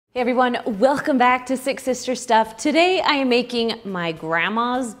Hey everyone, welcome back to Six Sister Stuff. Today I am making my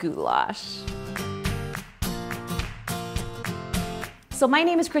grandma's goulash. So my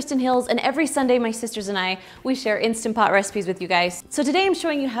name is Kristen Hills, and every Sunday my sisters and I, we share Instant Pot recipes with you guys. So today I'm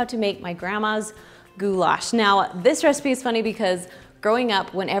showing you how to make my grandma's goulash. Now this recipe is funny because growing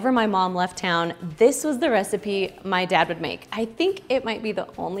up, whenever my mom left town, this was the recipe my dad would make. I think it might be the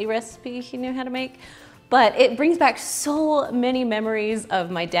only recipe he knew how to make. But it brings back so many memories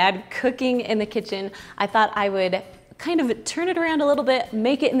of my dad cooking in the kitchen. I thought I would kind of turn it around a little bit,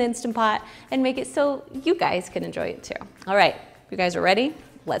 make it in the Instant Pot, and make it so you guys can enjoy it too. All right, you guys are ready?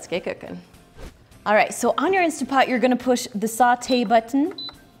 Let's get cooking. All right, so on your Instant Pot, you're gonna push the saute button.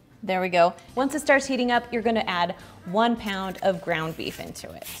 There we go. Once it starts heating up, you're gonna add 1 pound of ground beef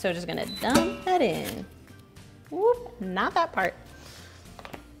into it. So just gonna dump that in. Whoop, not that part.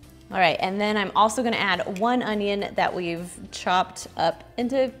 All right, and then I'm also gonna add 1 onion that we've chopped up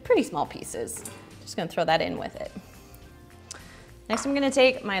into pretty small pieces. Just gonna throw that in with it. Next, I'm gonna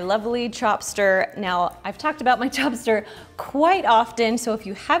take my lovely chop stir. Now, I've talked about my chop stir quite often, so if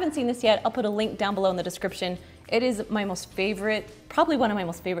you haven't seen this yet, I'll put a link down below in the description. It is my most favorite, probably one of my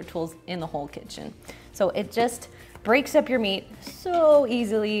most favorite tools in the whole kitchen. So it just breaks up your meat so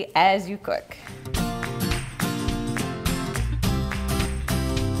easily as you cook.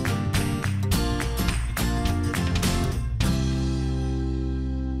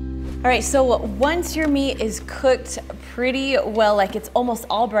 All right, so once your meat is cooked pretty well, like it's almost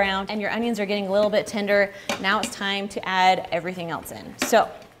all brown and your onions are getting a little bit tender, now it's time to add everything else in. So,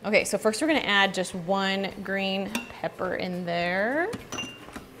 okay, so first we're gonna add just 1 green pepper in there.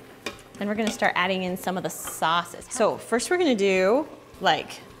 Then we're gonna start adding in some of the sauces. So first we're gonna do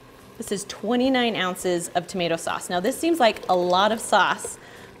this is 29 ounces of tomato sauce. Now this seems like a lot of sauce,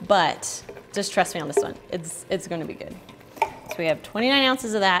 but just trust me on this one, it's gonna be good. So we have 29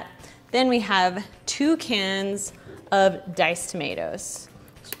 ounces of that. Then we have 2 cans of diced tomatoes.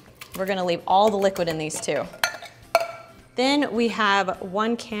 We're gonna leave all the liquid in these too. Then we have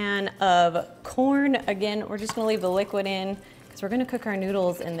 1 can of corn. Again, we're just gonna leave the liquid in because we're gonna cook our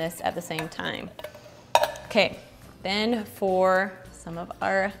noodles in this at the same time. Okay, then for some of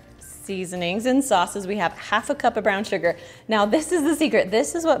our seasonings and sauces, we have 1/2 cup of brown sugar. Now this is the secret.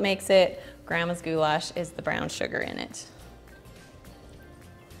 This is what makes it grandma's goulash, is the brown sugar in it.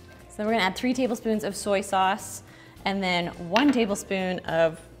 So we're gonna add 3 tablespoons of soy sauce and then 1 tablespoon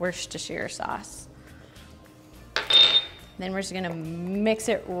of Worcestershire sauce. Then we're just gonna mix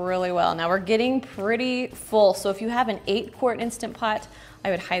it really well. Now we're getting pretty full, so if you have an 8-quart Instant Pot,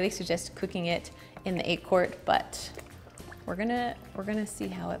 I would highly suggest cooking it in the 8-quart, but we're gonna see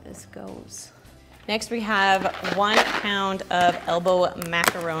how this goes. Next we have 1 pound of elbow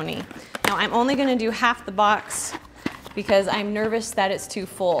macaroni. Now I'm only gonna do half the box because I'm nervous that it's too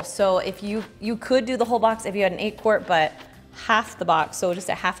full. So if you could do the whole box if you had an 8-quart, but half the box, so just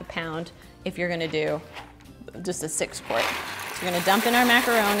a 1/2 pound if you're gonna do just a 6-quart. So we're gonna dump in our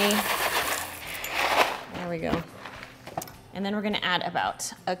macaroni. There we go. And then we're gonna add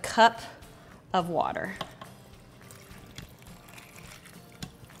about 1 cup of water.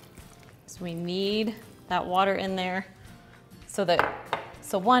 So we need that water in there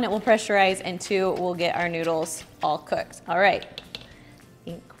so 1, it will pressurize, and 2, we'll get our noodles all cooked. All right, I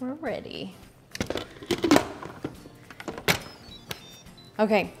think we're ready.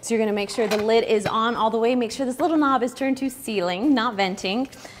 Okay, so you're gonna make sure the lid is on all the way. Make sure this little knob is turned to sealing, not venting.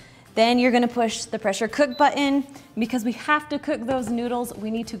 Then you're gonna push the pressure cook button. Because we have to cook those noodles,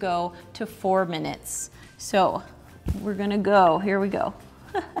 we need to go to 4 minutes. So we're gonna go, here we go.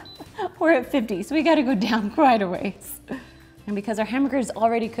 We're at 50, so we gotta go down quite a ways. And because our hamburger is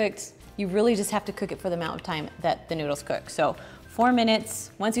already cooked, you really just have to cook it for the amount of time that the noodles cook. So 4 minutes,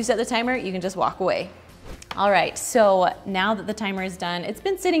 once you set the timer, you can just walk away. All right, so now that the timer is done, it's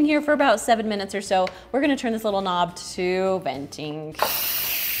been sitting here for about 7 minutes or so. We're gonna turn this little knob to venting.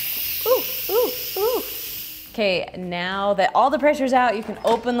 Ooh, ooh, ooh. Okay, now that all the pressure's out, you can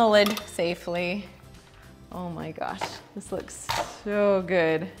open the lid safely. Oh my gosh, this looks so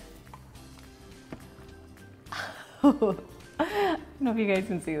good. I don't know if you guys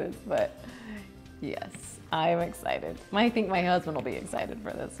can see this, but yes, I'm excited. I think my husband will be excited for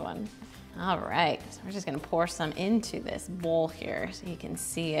this one. All right, so we're just gonna pour some into this bowl here so you can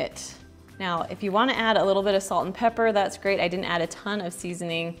see it. Now, if you wanna add a little bit of salt and pepper, that's great. I didn't add a ton of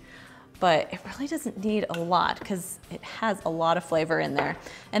seasoning, but it really doesn't need a lot because it has a lot of flavor in there.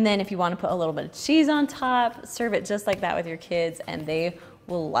 And then if you wanna put a little bit of cheese on top, serve it just like that with your kids and they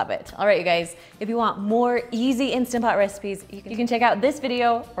will love it. All right, you guys, if you want more easy Instant Pot recipes, you can check out this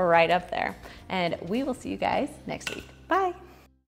video right up there. And we will see you guys next week. Bye.